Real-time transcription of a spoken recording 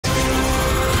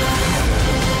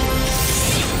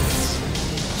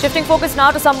Shifting focus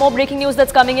now to some more breaking news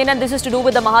that's coming in, and this is to do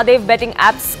with the Mahadev betting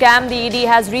app scam. The ED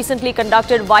has recently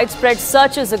conducted widespread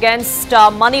searches against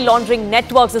money laundering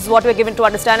networks. This is what we're given to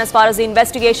understand as far as the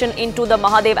investigation into the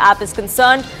Mahadev app is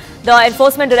concerned. The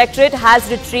Enforcement Directorate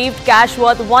has retrieved cash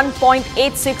worth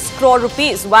 1.86 crore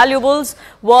rupees. Valuables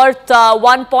worth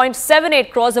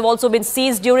 1.78 crores have also been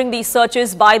seized during these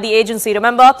searches by the agency.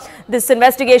 Remember, this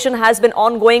investigation has been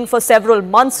ongoing for several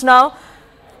months now.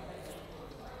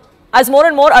 As more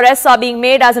and more arrests are being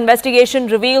made, as investigation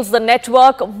reveals the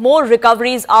network, more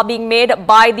recoveries are being made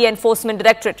by the Enforcement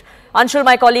Directorate. Anshul,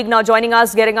 my colleague, now joining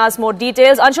us, getting us more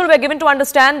details. Anshul, we're given to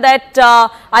understand that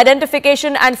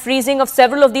identification and freezing of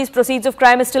several of these proceeds of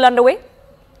crime is still underway?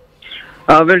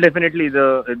 Well, definitely.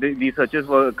 The searches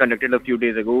were conducted a few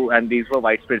days ago, and these were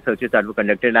widespread searches that were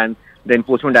conducted, and the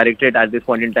Enforcement Directorate at this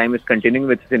point in time is continuing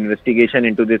with its investigation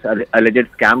into this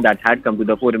alleged scam that had come to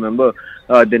the fore. Remember,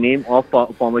 the name of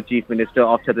former Chief Minister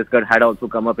of Chhattisgarh had also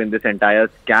come up in this entire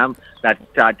scam that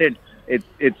started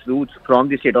its roots from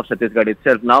the state of Chhattisgarh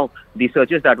itself. Now, the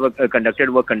searches that were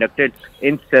conducted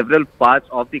in several parts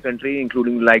of the country,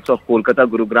 including the likes of Kolkata,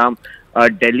 Gurugram,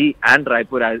 Delhi and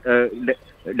Raipur,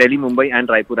 Delhi, Mumbai and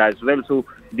Raipur as well. So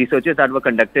the searches that were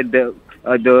conducted, the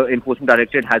Enforcement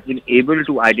Directorate has been able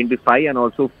to identify and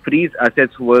also freeze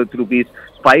assets worth rupees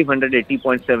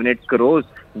 580.78 crores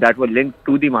that were linked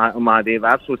to the Mahadev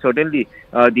app. So certainly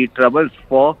the troubles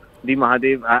for the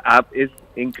Mahadev app is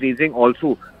increasing.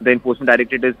 Also, the Enforcement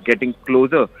Directorate is getting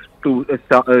closer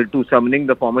to summoning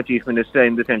the former Chief Minister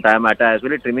in this entire matter as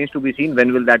well. It remains to be seen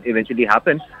when will that eventually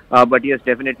happen. But yes,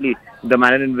 definitely the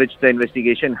manner in which the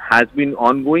investigation has been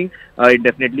ongoing, it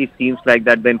definitely seems like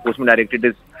that the Enforcement Directorate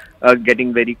is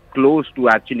getting very close to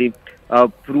actually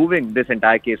proving this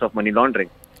entire case of money laundering.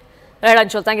 Right,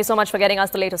 Anshul, thank you so much for getting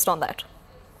us the latest on that.